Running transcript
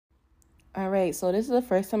All right, so this is the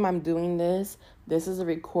first time I'm doing this. This is a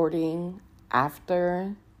recording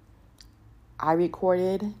after I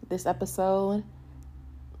recorded this episode,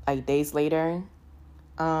 like days later.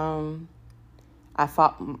 Um, I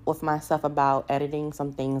fought with myself about editing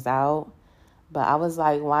some things out, but I was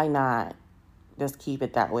like, why not just keep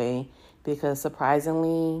it that way? Because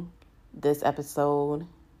surprisingly, this episode,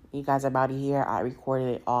 you guys are about to hear, I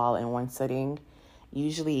recorded it all in one sitting.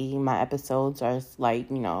 Usually my episodes are like,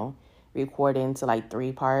 recorded into like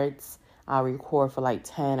 3 parts. I'll record for like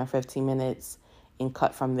 10 or 15 minutes and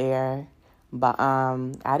cut from there. But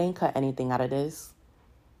I didn't cut anything out of this.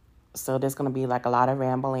 So there's going to be like a lot of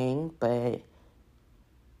rambling, but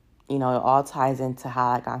it all ties into how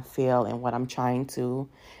like I feel and what I'm trying to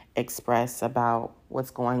express about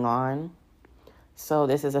what's going on. So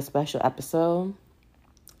this is a special episode.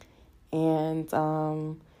 And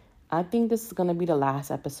I think this is going to be the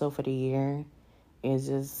last episode for the year. It's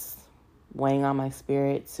just weighing on my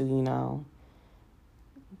spirit to,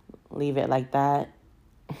 leave it like that.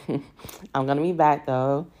 I'm going to be back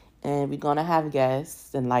though. And we're going to have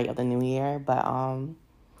guests in light of the new year. But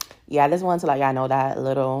yeah, I just wanted to let y'all know that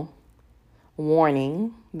little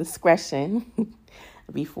warning, discretion,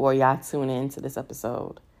 before y'all tune into this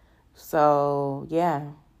episode. So yeah,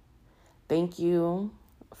 thank you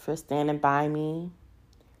for standing by me.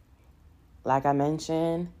 Like I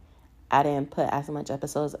mentioned, I didn't put as much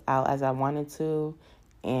episodes out as I wanted to,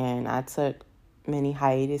 and I took many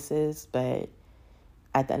hiatuses, but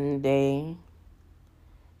at the end of the day,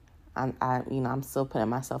 I'm still putting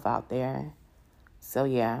myself out there. So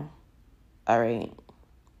yeah, all right.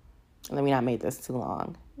 Let me not make this too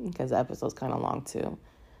long because the episode's kind of long too.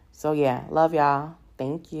 So yeah, love y'all.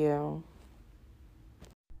 Thank you.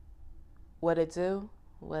 What it do?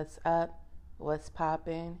 What's up? What's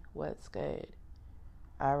poppin'? What's good?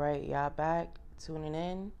 All right, y'all back tuning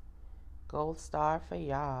in. Gold star for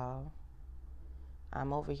y'all.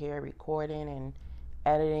 I'm over here recording and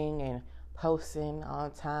editing and posting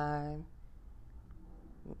all the time.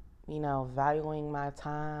 Valuing my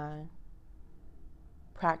time,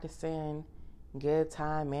 practicing good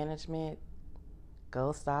time management.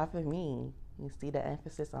 Gold star for me. You see the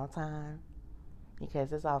emphasis on time?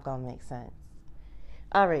 Because it's all gonna make sense.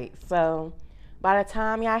 All right, so by the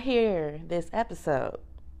time y'all hear this episode,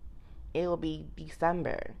 it will be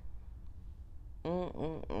December.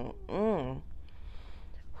 Whew,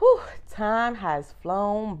 time has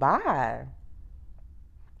flown by.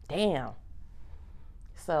 Damn.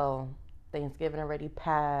 So Thanksgiving already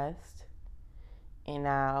passed, and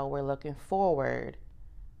now we're looking forward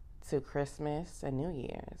to Christmas and New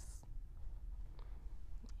Year's.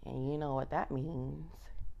 And you know what that means.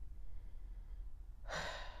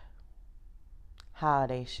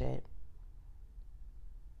 Holiday shit.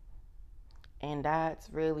 And that's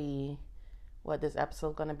really what this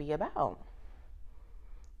episode's going to be about.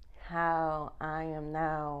 How I am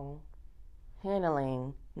now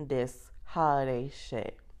handling this holiday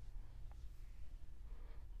shit.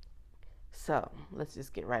 So, let's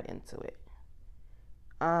just get right into it.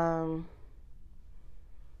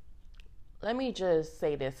 Let me just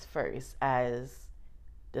say this first as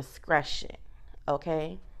discretion,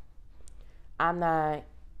 okay? I'm not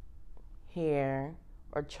here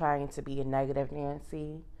or trying to be a negative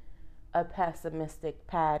Nancy, a pessimistic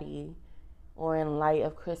Patty, or in light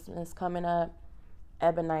of Christmas coming up,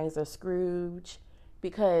 Ebenezer Scrooge,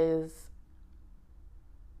 because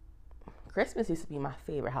Christmas used to be my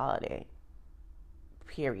favorite holiday,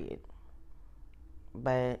 period.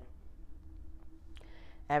 But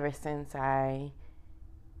ever since I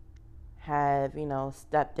have,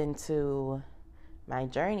 stepped into my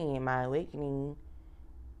journey and my awakening,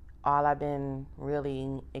 all I've been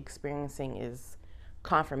really experiencing is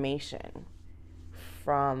confirmation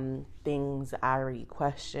from things I already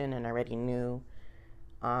questioned and already knew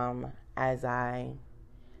as I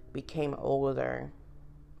became older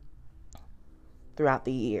throughout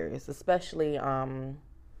the years, especially, I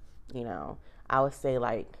would say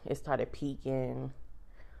like it started peaking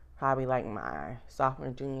probably like my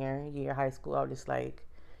sophomore, junior year of high school. I was just like,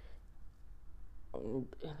 I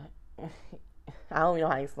don't know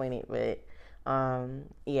how to explain it, but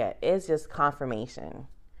yeah, it's just confirmation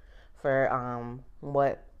for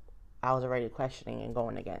what I was already questioning and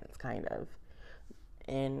going against, kind of.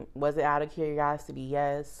 And was it out of curiosity?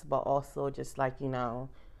 Yes, but also just like,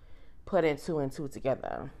 putting 2 and 2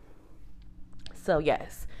 together. So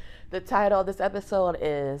yes, the title of this episode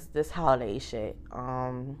is This Holiday Shit.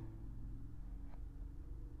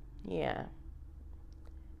 Yeah.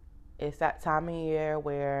 It's that time of year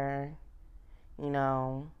where, you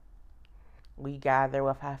know, we gather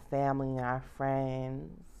with our family and our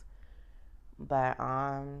friends. But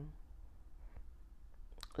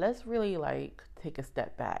let's really like take a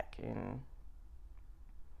step back and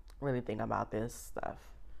really think about this stuff.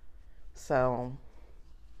 So,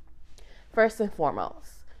 first and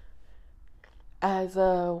foremost, as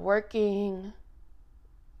a working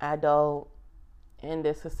adult in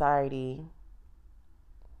this society,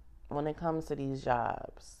 when it comes to these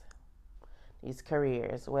jobs, these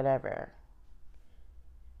careers, whatever,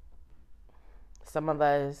 some of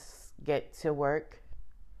us get to work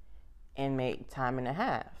and make time and a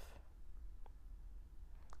half.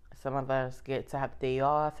 Some of us get to have a day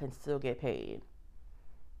off and still get paid.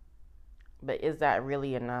 But is that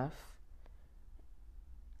really enough?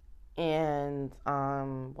 And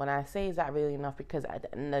when I say is that really enough, because at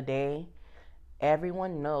the end of the day,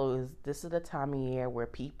 everyone knows this is the time of year where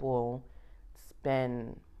people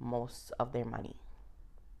spend most of their money.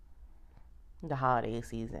 The holiday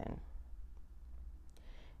season.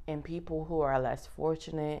 And people who are less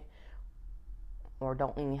fortunate or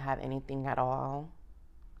don't even have anything at all,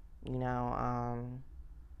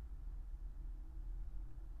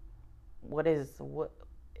 what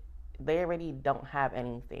they already don't have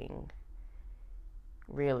anything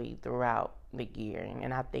really throughout the year.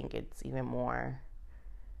 And I think it's even more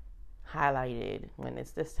highlighted when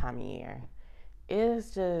it's this time of year. It's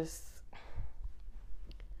just,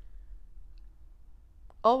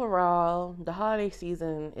 overall, the holiday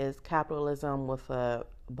season is capitalism with a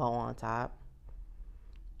bow on top.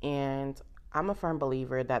 And I'm a firm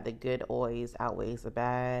believer that the good always outweighs the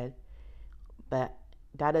bad. But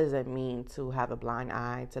that doesn't mean to have a blind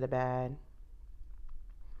eye to the bad.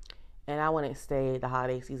 And I wouldn't say the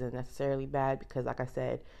holiday season is necessarily bad because, like I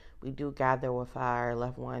said, we do gather with our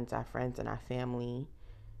loved ones, our friends, and our family.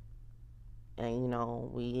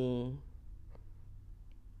 And,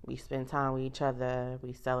 we spend time with each other,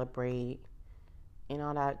 we celebrate, and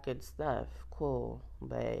all that good stuff. Cool.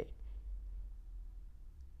 But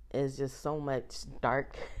it's just so much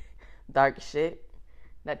dark shit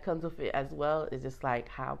that comes with it as well. It's just like,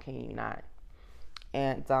 how can you not?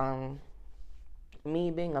 And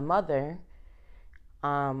me being a mother,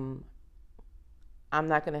 I'm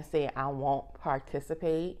not gonna say I won't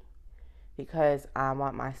participate because I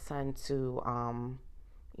want my son to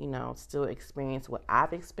still experience what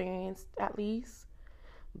I've experienced at least.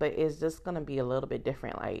 But it's just gonna be a little bit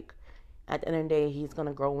different. Like, at the end of the day, he's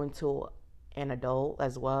gonna grow into an adult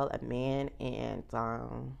as well, a man, and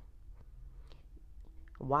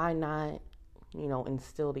why not,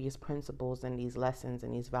 instill these principles and these lessons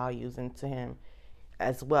and these values into him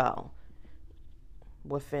as well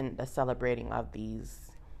within the celebrating of these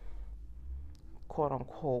quote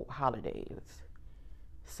unquote holidays.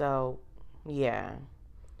 So, yeah,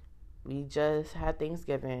 we just had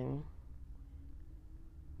Thanksgiving.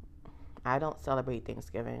 I don't celebrate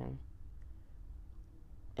Thanksgiving.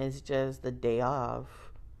 It's just the day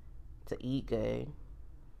off to eat good.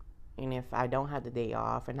 And if I don't have the day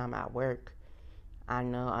off and I'm at work, I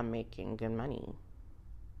know I'm making good money.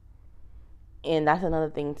 And that's another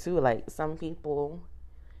thing too. Like, some people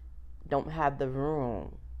don't have the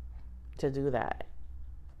room to do that.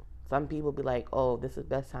 Some people be like, oh, this is the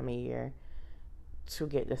best time of year to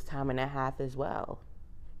get this time and a half as well.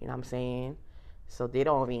 You know what I'm saying? So they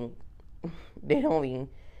don't even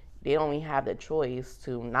have the choice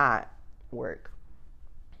to not work.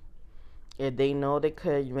 If they know they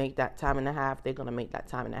could make that time and a half, they're gonna make that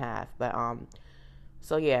time and a half. But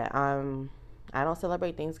so yeah, I don't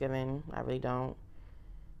celebrate Thanksgiving. I really don't.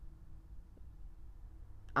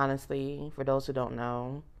 Honestly, for those who don't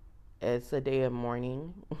know, it's a day of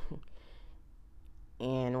mourning.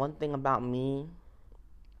 And one thing about me,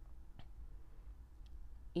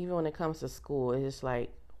 even when it comes to school, it's just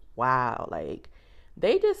like, wow, like,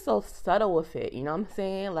 they just so subtle with it, you know what I'm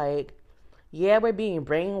saying? Like, yeah, we're being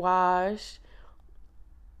brainwashed,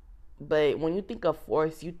 but when you think of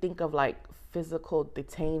force, you think of like physical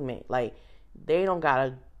detainment. Like, they don't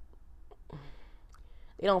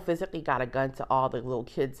physically got a gun to all the little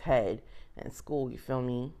kids' head in school, you feel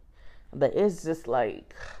me? But it's just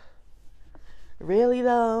like, really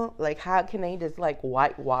though? Like, how can they just like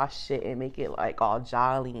whitewash shit and make it like all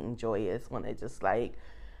jolly and joyous when it just like,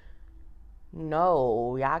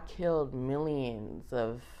 no, y'all killed millions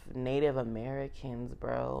of Native Americans,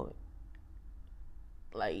 bro.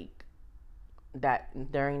 Like,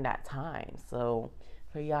 that during that time. So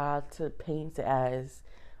for y'all to paint it as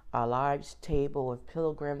a large table with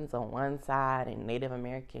pilgrims on one side and Native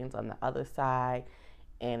Americans on the other side,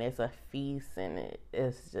 and it's a feast, and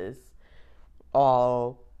it's just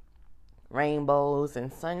all rainbows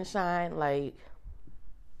and sunshine, like,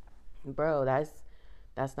 bro, that's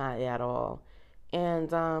not it at all. And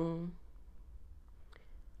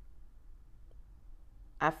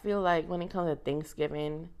I feel like when it comes to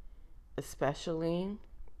Thanksgiving, especially,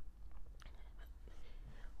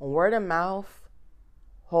 word of mouth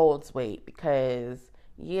holds weight because,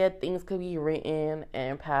 yeah, things could be written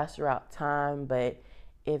and passed throughout time, but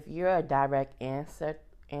if you're a direct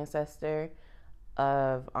ancestor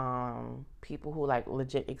of people who like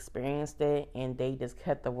legit experienced it and they just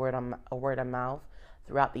kept the word of mouth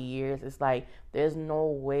throughout the years, it's like there's no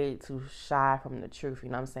way to shy from the truth, you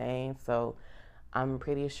know what I'm saying? So I'm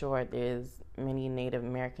pretty sure there's many Native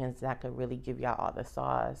Americans that could really give y'all all the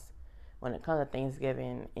sauce when it comes to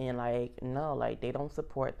Thanksgiving. And like, no, like they don't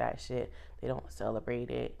support that shit. They don't celebrate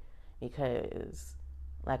it because,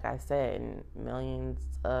 like I said, millions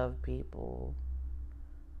of people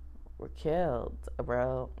were killed,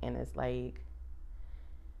 bro. And it's like,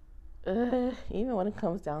 even when it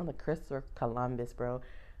comes down to Christopher Columbus, bro,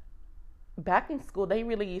 back in school, they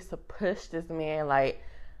really used to push this man like,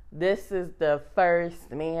 this is the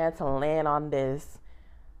first man to land on this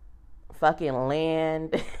fucking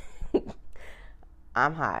land.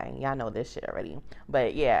 I'm high. Y'all know this shit already.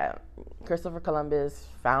 But yeah, Christopher Columbus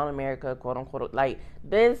found America, quote unquote. Like,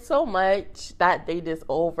 there's so much that they just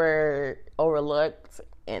overlooked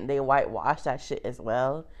and they whitewashed that shit as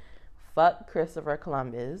well. Fuck Christopher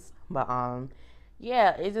Columbus. But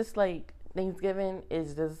yeah, it's just like Thanksgiving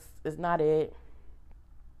is not it.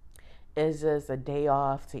 It's just a day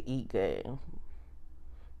off to eat good.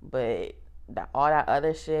 But all that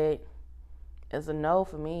other shit is a no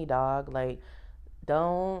for me, dog. Like,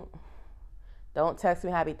 don't text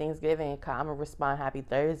me happy Thanksgiving, cause I'm gonna respond happy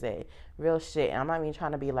Thursday. Real shit. And I'm not even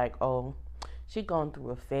trying to be like, oh, she going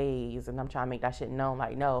through a phase and I'm trying to make that shit known.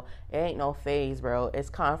 Like, no, it ain't no phase, bro. It's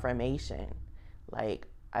confirmation. Like,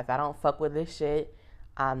 if I don't fuck with this shit,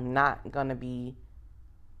 I'm not gonna be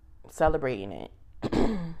celebrating it.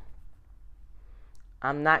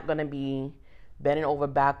 I'm not gonna be bending over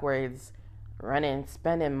backwards,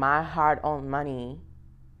 spending my hard-earned money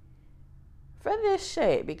for this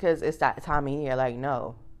shit because it's that time of year. Like,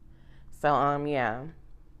 no. So yeah,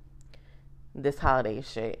 this holiday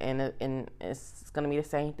shit, and it's gonna be the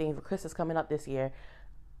same thing for Christmas coming up this year.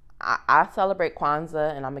 I celebrate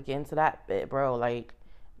Kwanzaa, and I'm gonna get into that bit, bro. Like,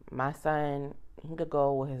 my son, he could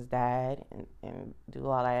go with his dad and do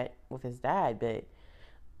all that with his dad, but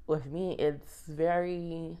with me, it's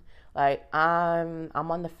very like I'm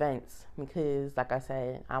on the fence because, like I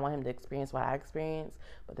said, I want him to experience what I experienced,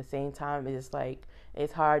 but at the same time, it's like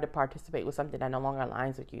it's hard to participate with something that no longer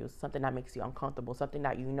aligns with you, something that makes you uncomfortable, something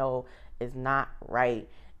that you know is not right.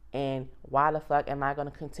 And why the fuck am I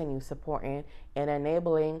gonna continue supporting and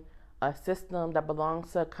enabling a system that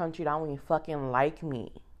belongs to a country that don't even fucking like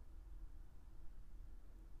me?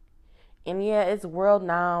 And yeah, it's world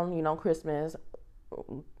now, Christmas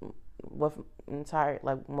with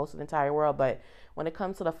most of the entire world, but when it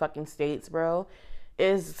comes to the fucking States, bro,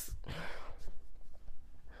 it's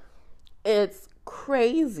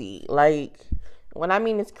crazy. Like, when I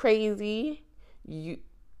mean it's crazy,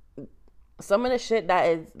 some of the shit that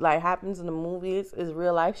is like happens in the movies is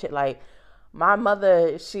real life shit. Like, my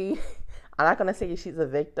mother, I'm not gonna say she's a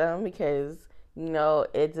victim because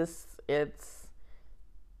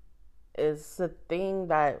it's a thing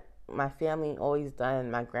that my family always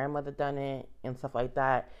done. My grandmother done it and stuff like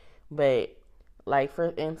that. But like,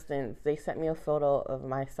 for instance, they sent me a photo of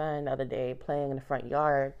my son the other day playing in the front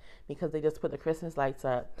yard because they just put the Christmas lights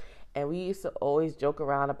up. And we used to always joke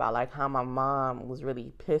around about like how my mom was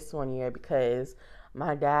really pissed one year because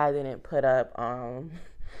my dad didn't put up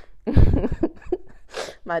the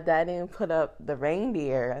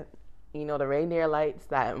reindeer, the reindeer lights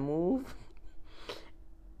that move.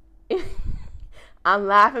 I'm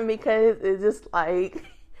laughing because it's just like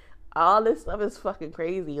all this stuff is fucking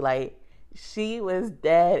crazy. Like, she was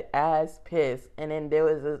dead ass pissed. And then there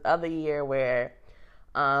was this other year where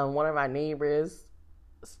one of my neighbors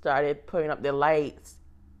started putting up their lights,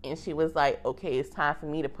 and she was like, okay, it's time for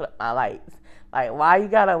me to put up my lights. Like, why you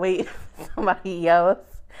gotta wait for somebody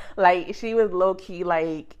else? Like, she was low-key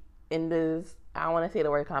like in this, I don't want to say the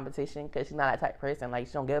word competition because she's not that type of person. Like,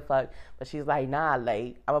 she don't give a fuck. But she's like, nah,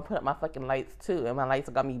 like, I'm going to put up my fucking lights too. And my lights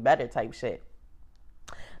are going to be better type shit.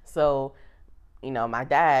 So, my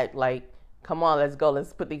dad, like, come on, let's go.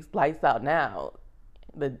 Let's put these lights out now.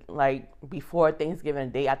 Before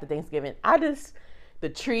Thanksgiving, day after Thanksgiving. The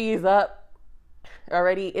trees up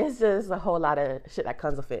already. It's just a whole lot of shit that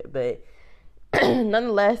comes with it. But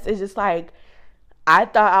nonetheless, it's just like, I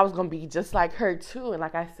thought I was going to be just like her too. And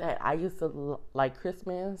like I said, I used to like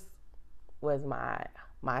Christmas was my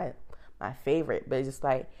favorite, but it's just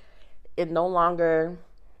like it no longer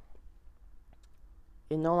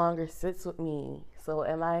sits with me. So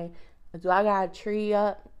am I Do I got a tree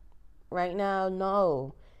up right now?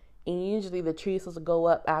 No. And usually the tree is supposed to go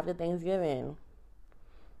up after Thanksgiving.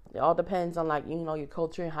 It all depends on, like, your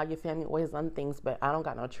culture and how your family always done things. But I don't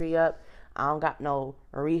got no tree up. I don't got no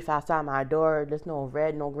wreath outside my door. There's no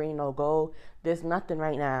red, no green, no gold. There's nothing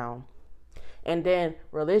right now. And then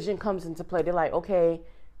religion comes into play. They're like, okay,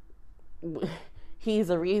 he's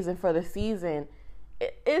a reason for the season.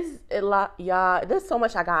 It's a lot, y'all. There's so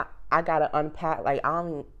much I gotta unpack. Like, I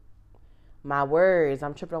don't even, my words.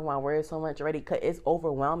 I'm tripping over my words so much already because it's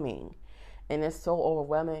overwhelming, and it's so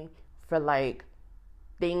overwhelming for, like,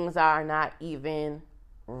 things are not even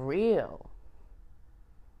real.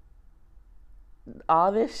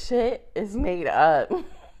 All this shit is made up.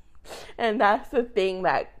 And that's the thing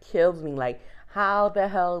that kills me. Like, how the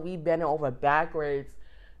hell we bending over backwards,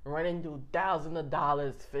 running through thousands of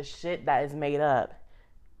dollars for shit that is made up?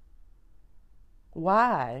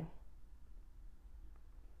 Why?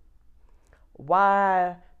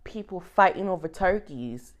 Why people fighting over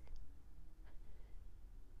turkeys?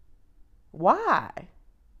 Why?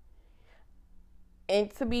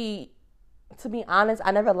 And to be honest,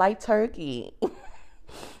 I never liked turkey.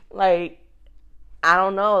 Like, I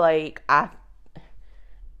don't know, like,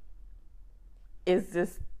 it's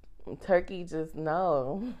just turkey, just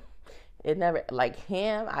no. It never, like,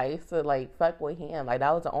 ham, I used to, like, fuck with ham. Like,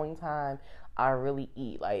 that was the only time I really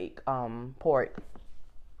eat, like, pork.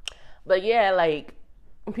 But yeah, like,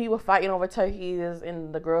 people fighting over turkeys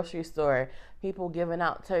in the grocery store, people giving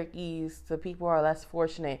out turkeys to people who are less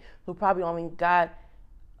fortunate, who probably only got,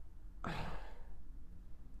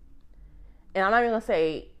 and I'm not even gonna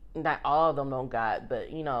say that all of them don't got, but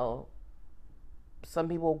some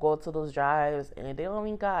people go to those drives and they don't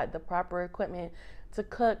even got the proper equipment to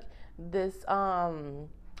cook this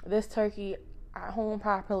turkey at home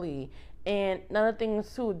properly. And another thing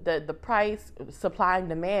is too, the price, supply and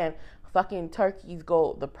demand, fucking turkeys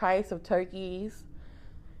go, the price of turkeys.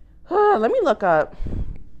 Let me look up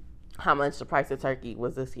how much the price of turkey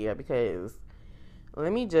was this year, because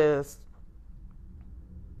let me just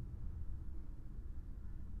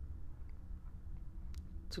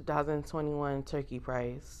 2021 turkey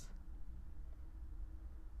price.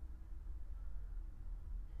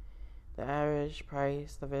 The average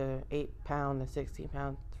price of an 8-pound to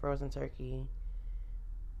 16-pound frozen turkey,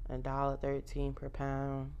 $1.13 per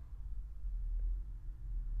pound.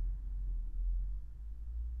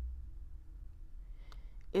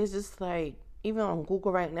 It's just like, even on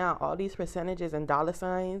Google right now, all these percentages and dollar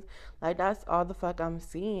signs, like, that's all the fuck I'm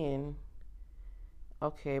seeing.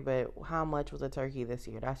 Okay, but how much was a turkey this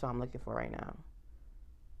year? That's what I'm looking for right now.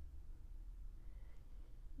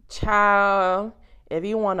 Child, if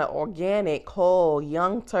you want an organic, whole,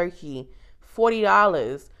 young turkey,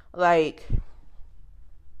 $40. Like,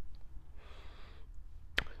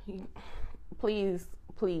 please,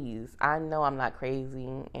 please. I know I'm not crazy,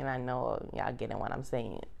 and I know y'all getting what I'm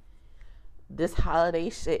saying. This holiday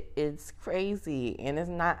shit is crazy, and it's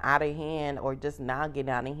not out of hand or just now getting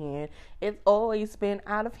out of hand. It's always been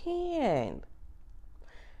out of hand.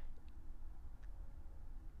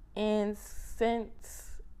 And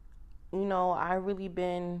since, I really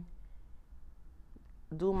been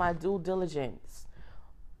do my due diligence,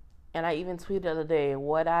 and I even tweeted the other day,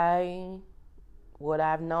 what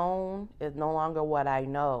I've known is no longer what I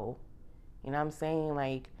know. You know what I'm saying?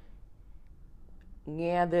 Like,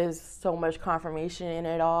 yeah, there's so much confirmation in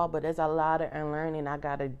it all, but there's a lot of unlearning I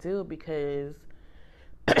gotta do, because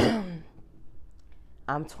I'm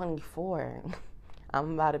 24.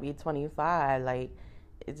 I'm about to be 25. Like,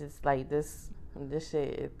 it's just like this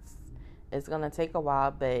shit. It's gonna take a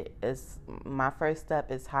while, but it's my first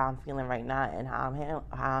step is how I'm feeling right now, and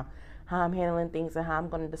how I'm handling things, and how I'm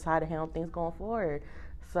gonna decide to handle things going forward.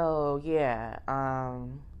 So yeah,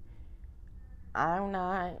 I'm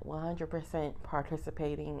not 100%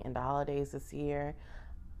 participating in the holidays this year.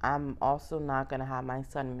 I'm also not gonna have my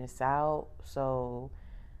son miss out. So,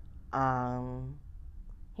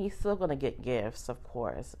 he's still gonna get gifts, of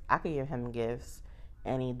course. I could give him gifts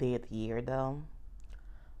any day of the year, though.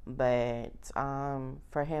 But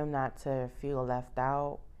for him not to feel left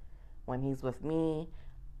out when he's with me,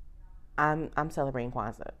 I'm celebrating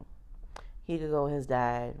Kwanzaa. He could go with his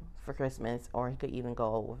dad for Christmas, or he could even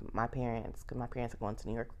go with my parents, because my parents are going to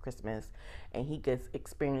New York for Christmas, and he could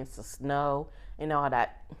experience the snow and all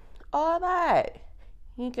that. All that.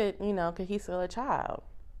 He could, because he's still a child.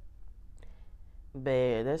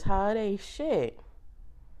 But this holiday shit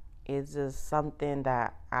is just something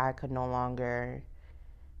that I could no longer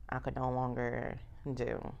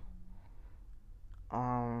do.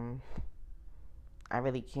 I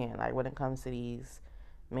really can't. Like, when it comes to these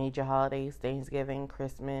major holidays, Thanksgiving,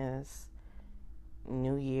 Christmas,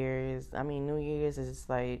 New Year's. I mean, New Year's is just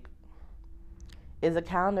like, is the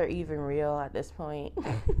calendar even real at this point?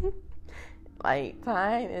 Like,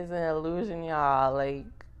 time is an illusion, y'all. Like,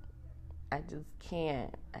 I just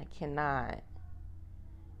can't. I cannot.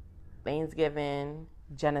 Thanksgiving,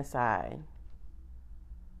 genocide.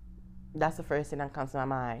 That's the first thing that comes to my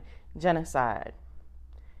mind. Genocide.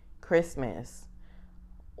 Christmas.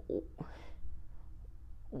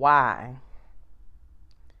 Why?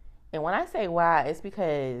 And when I say why, it's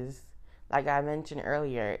because, like I mentioned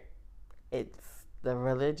earlier, it's the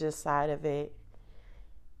religious side of it.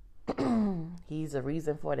 He's the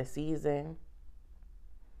reason for the season.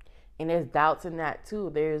 And there's doubts in that too.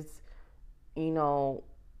 There's,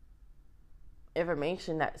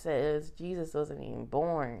 information that says Jesus wasn't even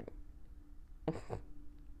born.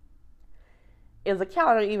 Is the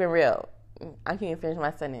calendar even real? I can't finish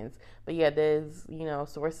my sentence. But yeah, there's,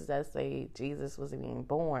 sources that say Jesus wasn't even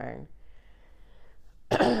born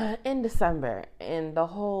in December. And the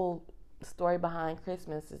whole story behind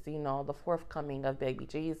Christmas is, the forthcoming of baby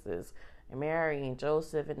Jesus and Mary and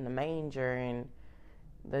Joseph in the manger and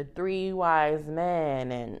the 3 wise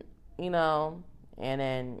men and, and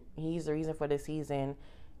then he's the reason for the season.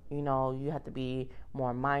 You have to be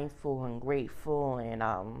more mindful and grateful and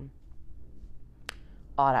all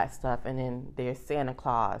that stuff. And then there's Santa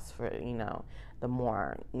Claus for, the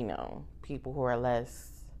more, people who are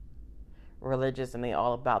less religious and they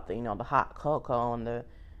all about the, the hot cocoa and the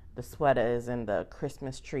sweaters and the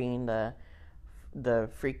Christmas tree and the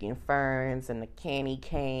freaking ferns and the candy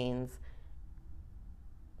canes.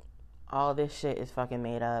 All this shit is fucking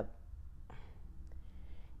made up.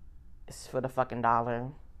 It's for the fucking dollar.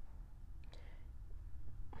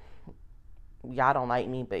 Y'all don't like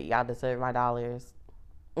me, but y'all deserve my dollars.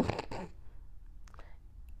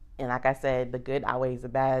 And like I said, the good outweighs the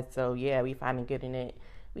bad. So yeah, we finding good in it.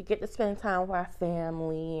 We get to spend time with our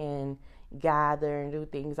family and gather and do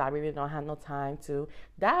things I really don't have no time to.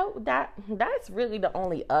 That's really the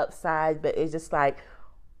only upside. But it's just like,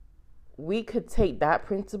 we could take that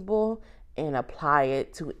principle and apply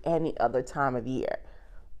it to any other time of year.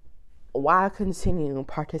 Why continue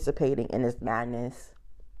participating in this madness?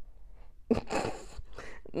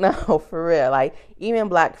 No, for real. Like, even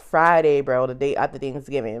Black Friday, bro, the day after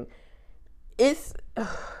Thanksgiving, it's... And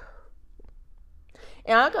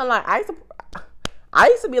I'm not gonna lie, I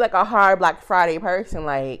used to be like a hard Black Friday person.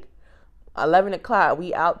 Like, 11 o'clock,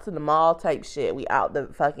 we out to the mall type shit. We out to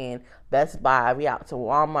fucking Best Buy. We out to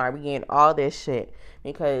Walmart. We getting all this shit.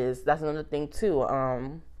 Because that's another thing, too.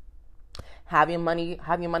 Have your money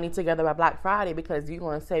together by Black Friday, because you're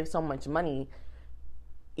going to save so much money.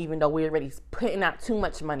 Even though we're already putting out too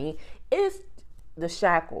much money. It's the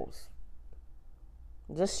shackles.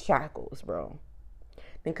 Just shackles, bro.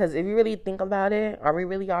 Because if you really think about it, are we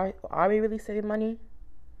really saving money?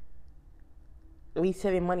 We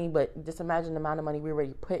saving money, but just imagine the amount of money we're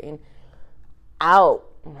already putting out.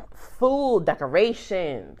 Food,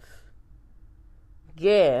 decorations,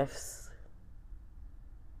 gifts.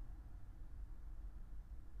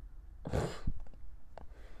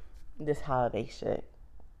 This holiday shit.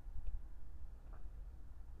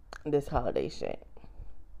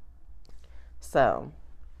 So,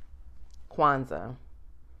 Kwanzaa.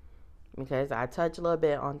 Because I touch a little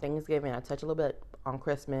bit on Thanksgiving. I touch a little bit on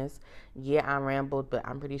Christmas. Yeah, I rambled, but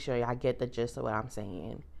I'm pretty sure y'all get the gist of what I'm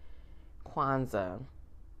saying. Kwanzaa.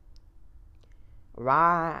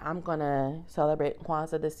 Why I'm going to celebrate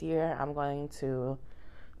Kwanzaa this year. I'm going to...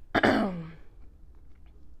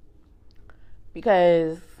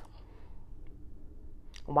 because...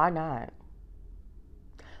 why not?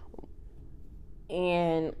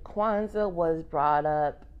 And Kwanzaa was brought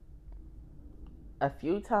up a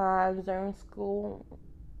few times during school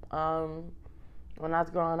when I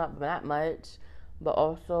was growing up, but not much. But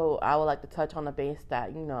also, I would like to touch on the base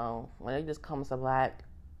that, when it just comes to Black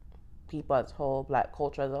people as a whole, Black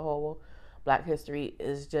culture as a whole, Black history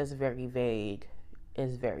is just very vague.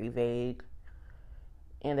 It's very vague.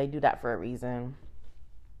 And they do that for a reason.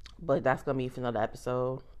 But that's going to be for another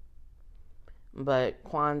episode. But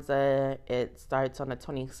Kwanzaa, it starts on the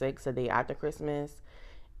 26th, the day after Christmas.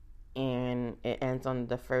 And it ends on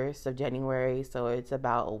the 1st of January. So it's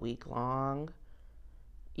about a week long.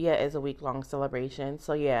 Yeah, it's a week long celebration.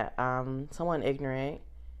 So yeah, someone ignorant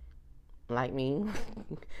like me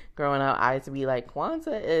growing up, I used to be like,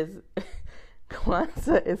 Kwanzaa is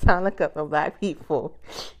Hanukkah for Black people.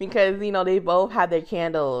 Because, they both have their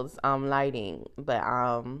candles lighting. But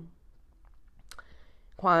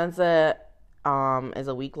Kwanzaa is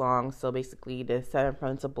a week long. So basically there's 7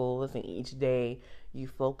 principles, and each day you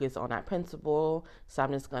focus on that principle. So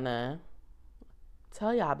I'm just gonna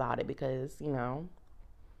tell y'all about it because,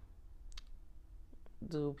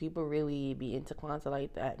 do people really be into Kwanzaa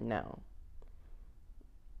like that? No.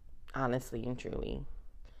 Honestly and truly.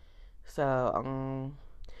 So,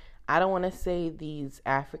 I don't want to say these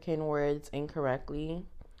African words incorrectly.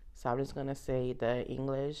 So I'm just going to say the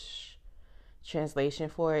English translation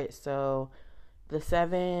for it. So the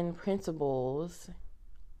 7 principles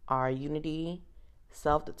are unity,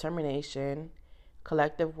 self-determination,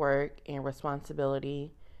 collective work and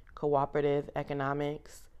responsibility, cooperative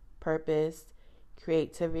economics, purpose,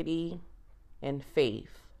 creativity, and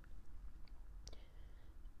faith.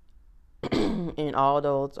 And all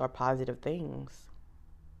those are positive things.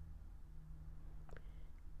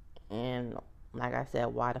 And like I said,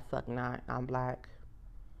 why the fuck not? I'm Black.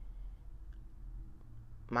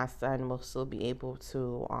 My son will still be able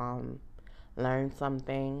to learn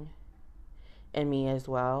something, and me as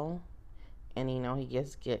well. And he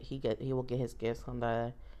will get his gifts on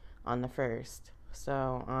the first.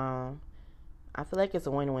 So I feel like it's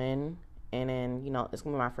a win-win. And then it's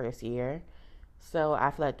gonna be my first year, so I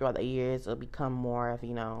feel like throughout the years it'll become more of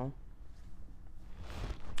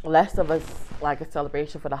less of a like a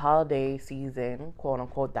celebration for the holiday season, quote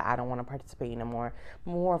unquote, that I don't want to participate anymore.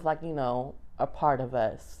 More of like a part of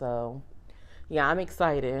us. So yeah, I'm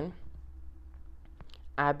excited.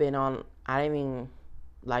 I mean,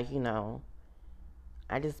 like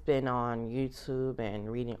I just been on YouTube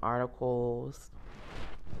and reading articles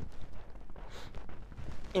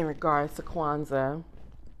in regards to Kwanzaa.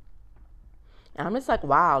 And I'm just like,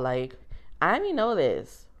 wow, like, I didn't even know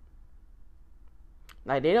this.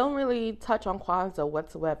 Like, they don't really touch on Kwanzaa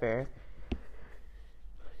whatsoever.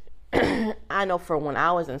 I know for when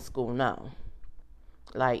I was in school, no.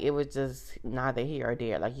 Like, it was just neither here or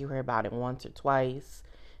there. Like, you heard about it once or twice,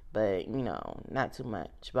 but, not too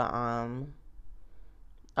much. But,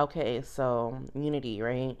 okay, so, unity,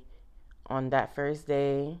 right? On that first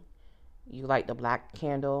day, you light the black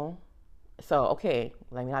candle. So, okay,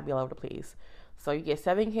 let me not be all over the place. So you get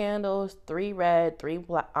 7 candles, 3 red, 3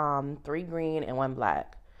 black, 3 green, and 1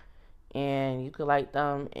 black. And you could light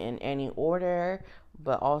them in any order,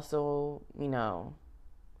 but also,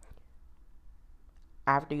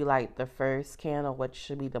 after you light the first candle, which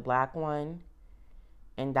should be the black one,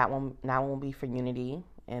 and that one will be for unity,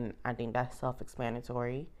 and I think that's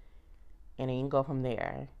self-explanatory. And then you can go from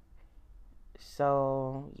there.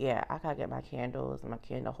 So yeah, I gotta get my candles and my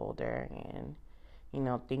candle holder and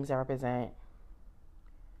things that represent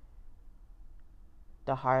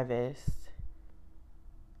the harvest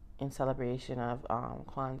in celebration of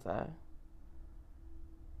Kwanzaa.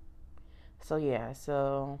 So yeah,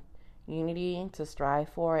 so unity, to strive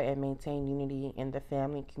for and maintain unity in the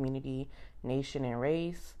family, community, nation, and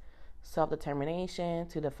race. Self-determination,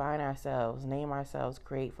 to define ourselves, name ourselves,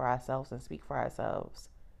 create for ourselves, and speak for ourselves.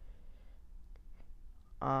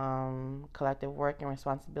 Collective work and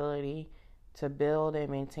responsibility, to build and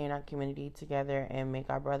maintain our community together and make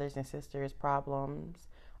our brothers and sisters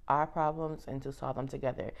our problems, and to solve them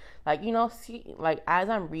together. Like, see, like, as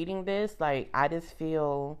I'm reading this, like, I just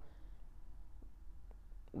feel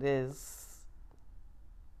this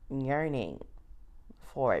yearning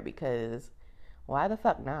for it, because why the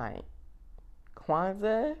fuck not?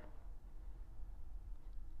 Kwanzaa?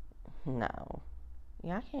 No.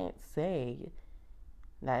 Yeah, I can't say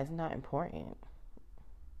that it's not important.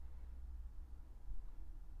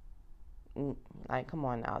 Like, come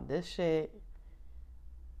on now. This shit,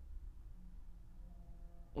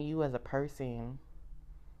 you as a person,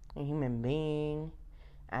 a human being,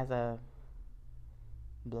 as a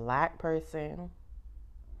Black person,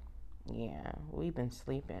 yeah, we've been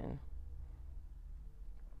sleeping.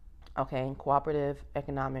 Okay, cooperative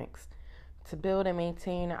economics, to build and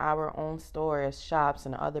maintain our own stores, shops,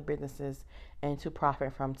 and other businesses, and to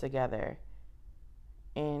profit from them together.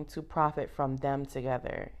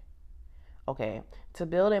 Okay, to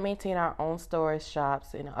build and maintain our own stores,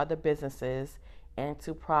 shops, and other businesses, and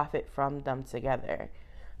to profit from them together.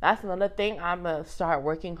 That's another thing I'm going to start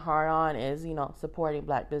working hard on is, supporting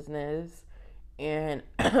Black business and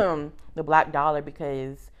the Black dollar,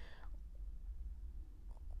 because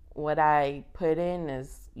what I put in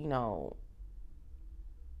is,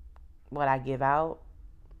 what I give out,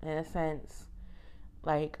 in a sense.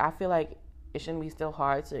 Like, I feel like it shouldn't be still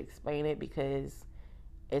hard to explain it, because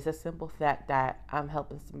it's a simple fact that I'm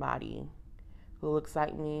helping somebody who looks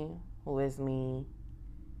like me, who is me,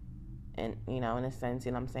 and, in a sense,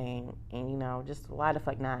 what I'm saying? And, just why the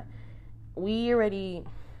fuck not? It's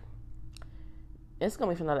going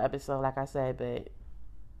to be for another episode, like I said, but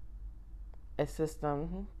a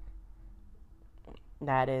system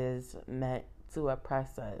that is meant to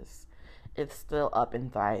oppress us, it's still up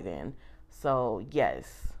and thriving. So,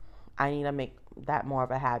 yes, I need to make that more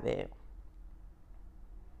of a habit.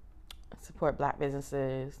 Support black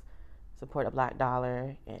businesses, support the black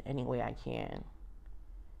dollar in any way I can.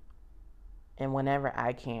 And whenever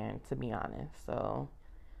I can, to be honest. So,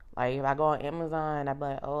 like, if I go on Amazon, I'm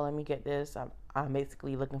like, oh, let me get this. I'm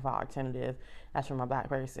basically looking for an alternative that's from a black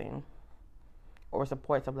person or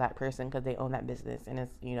supports a black person because they own that business and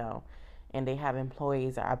it's, and they have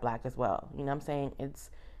employees that are black as well. You know what I'm saying? It's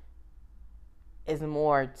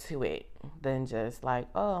more to it than just like,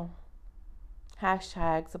 oh,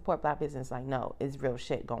 hashtag support black business. Like, no, it's real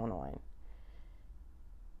shit going on.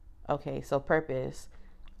 Okay, so purpose: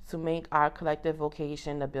 to make our collective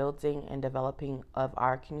vocation the building and developing of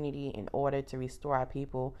our community in order to restore our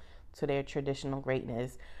people to their traditional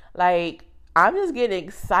greatness. Like, I'm just getting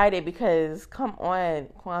excited because, come on,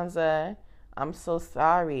 Kwanzaa, I'm so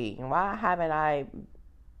sorry. Why haven't I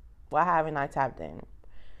tapped in?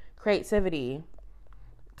 Creativity: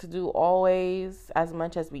 to do always as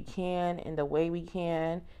much as we can in the way we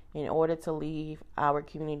can in order to leave our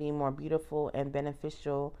community more beautiful and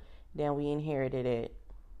beneficial than we inherited it.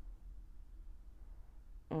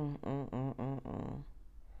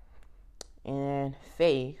 And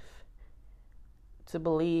faith: to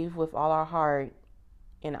believe with all our heart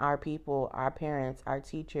in our people, our parents, our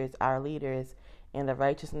teachers, our leaders, and the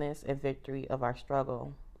righteousness and victory of our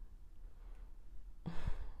struggle.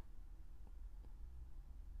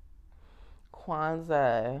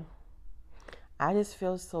 Kwanzaa, I just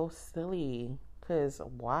feel so silly because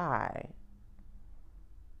why?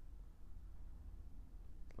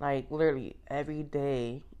 Like, literally every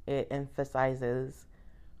day it emphasizes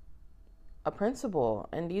a principle,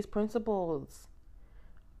 and these principles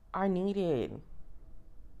are needed,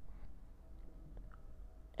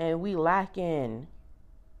 and we lack in.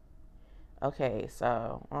 Okay,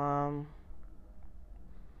 so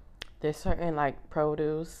there's certain like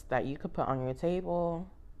produce that you could put on your table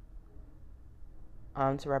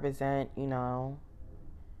to represent,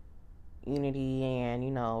 unity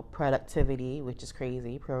and, productivity, which is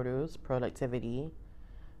crazy. Produce, productivity,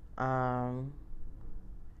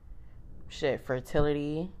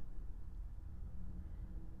 fertility.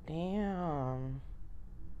 Damn.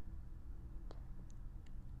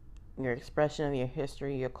 Your expression of your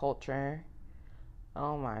history, your culture.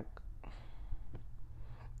 Oh my.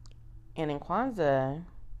 And in Kwanzaa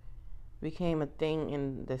became a thing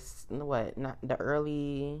in this, not the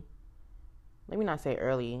early, let me not say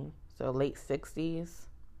early, so late 60s,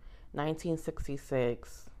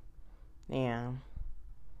 1966. Yeah.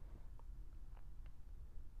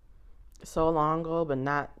 So long ago, but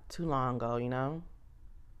not too long ago,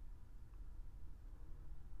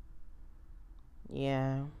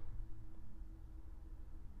 Yeah.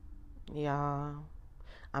 Yeah.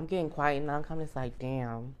 I'm getting quiet now. I'm just like,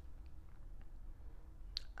 damn.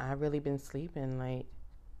 I've really been sleeping. Like,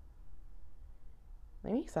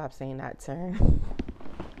 let me stop saying that term.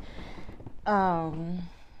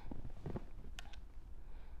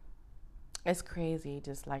 It's crazy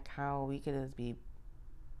just like how we could just be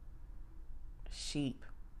sheep,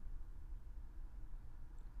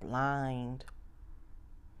 blind.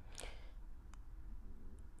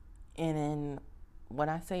 And then when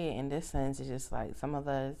I say it in this sense, it's just like some of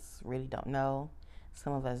us really don't know.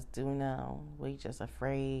 Some of us do know. We just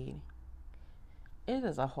afraid. It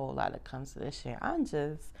is a whole lot that comes to this shit. I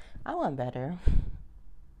want better.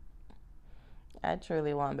 I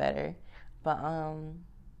truly want better. But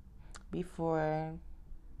before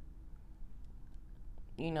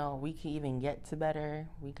we can even get to better,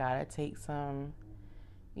 we gotta take some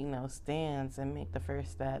stands and make the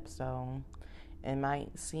first step. So it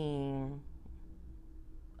might seem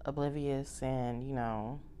oblivious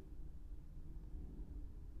and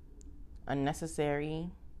unnecessary,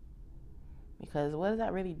 because what is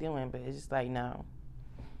that really doing? But it's just like, no.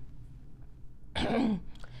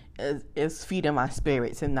 It's feeding my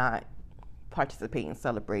spirit to not participate and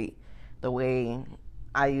celebrate the way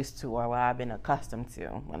I used to, or what I've been accustomed to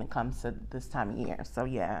when it comes to this time of year. So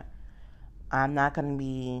yeah, I'm not going to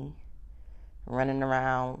be running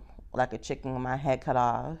around like a chicken with my head cut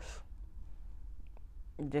off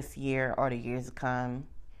this year or the years to come.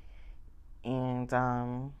 And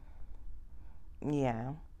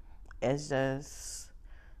yeah, it's just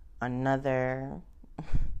another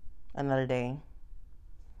day.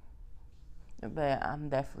 But I'm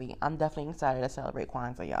definitely excited to celebrate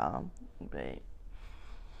Kwanzaa, y'all. But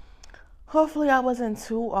hopefully I wasn't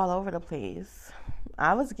too all over the place.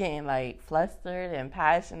 I was getting like flustered and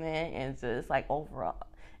passionate and just like overall,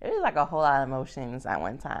 it was like a whole lot of emotions at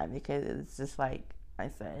one time, because it's just like I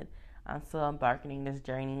said, I'm still embarking this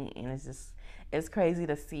journey, and it's crazy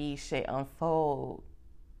to see shit unfold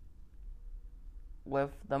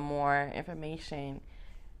with the more information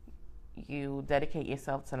you dedicate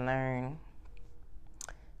yourself to learn.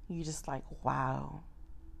 You just like, wow,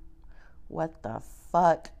 what the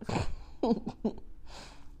fuck?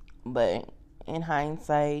 But in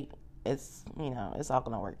hindsight, it's, it's all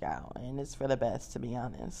gonna work out, and it's for the best, to be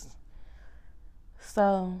honest.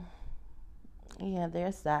 So, yeah,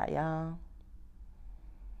 there's that, y'all.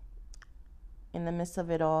 In the midst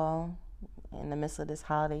of it all, in the midst of this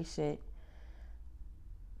holiday shit,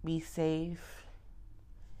 be safe,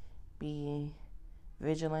 be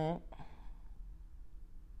vigilant.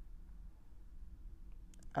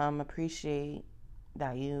 Appreciate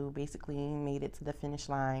that you basically made it to the finish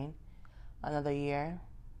line another year.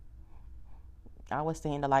 I would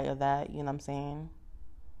stay in the light of that, you know what I'm saying?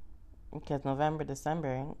 Because November,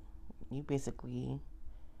 December, you basically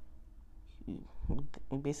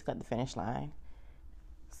got the finish line.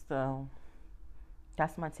 So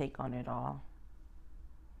that's my take on it all.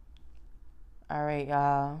 All right,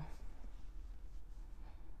 y'all.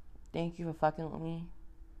 Thank you for fucking with me.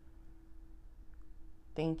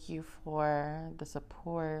 Thank you for the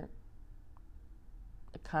support,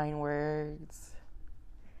 the kind words,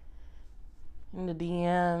 and the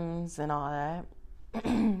DMs and all that.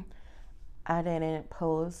 I didn't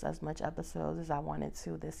post as much episodes as I wanted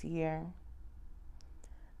to this year,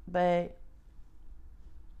 but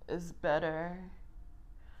it's better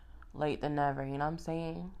late than never, you know what I'm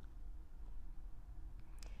saying?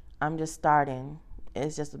 I'm just starting.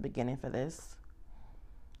 It's just the beginning for this.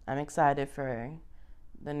 I'm excited for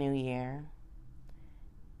the new year.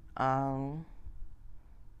 I'm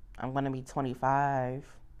going to be 25.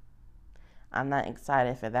 I'm not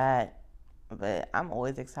excited for that, but I'm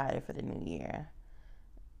always excited for the new year.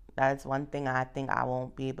 That's one thing I think I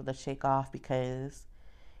won't be able to shake off, because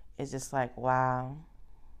it's just like, wow.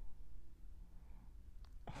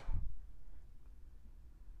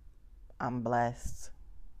 I'm blessed.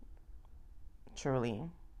 Truly.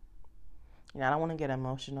 I don't want to get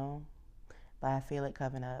emotional, but I feel it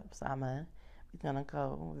coming up, so we're gonna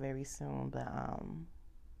go very soon. But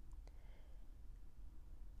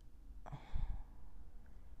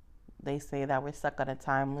they say that we're stuck on a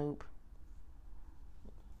time loop.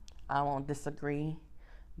 I won't disagree,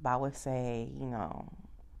 but I would say,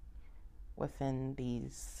 within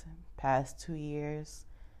these past 2 years,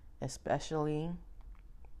 especially,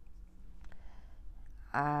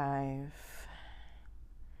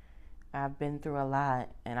 I've been through a lot,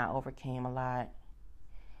 and I overcame a lot.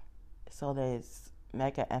 So there's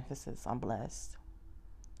mega emphasis on blessed.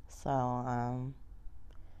 So I'm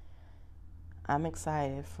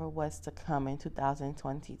excited for what's to come in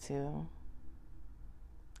 2022.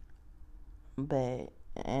 But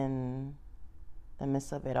in the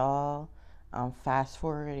midst of it all, I'm fast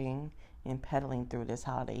forwarding and pedaling through this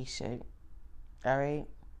holiday shit. All right?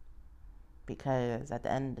 Because at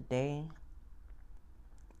the end of the day,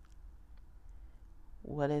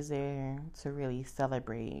 what is there to really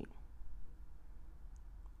celebrate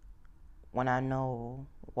when I know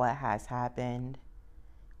what has happened,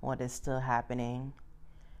 what is still happening,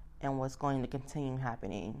 and what's going to continue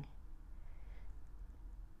happening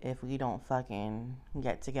if we don't fucking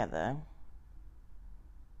get together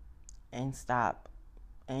and stop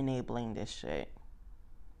enabling this shit?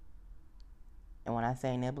 And when I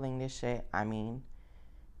say enabling this shit, I mean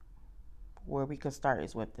where we could start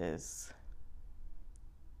is with this.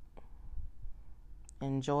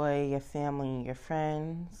 Enjoy your family and your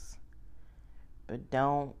friends, but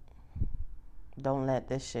don't let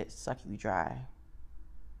this shit suck you dry.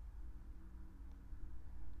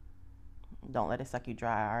 Don't let it suck you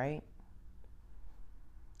dry, all right?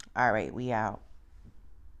 All right, we out.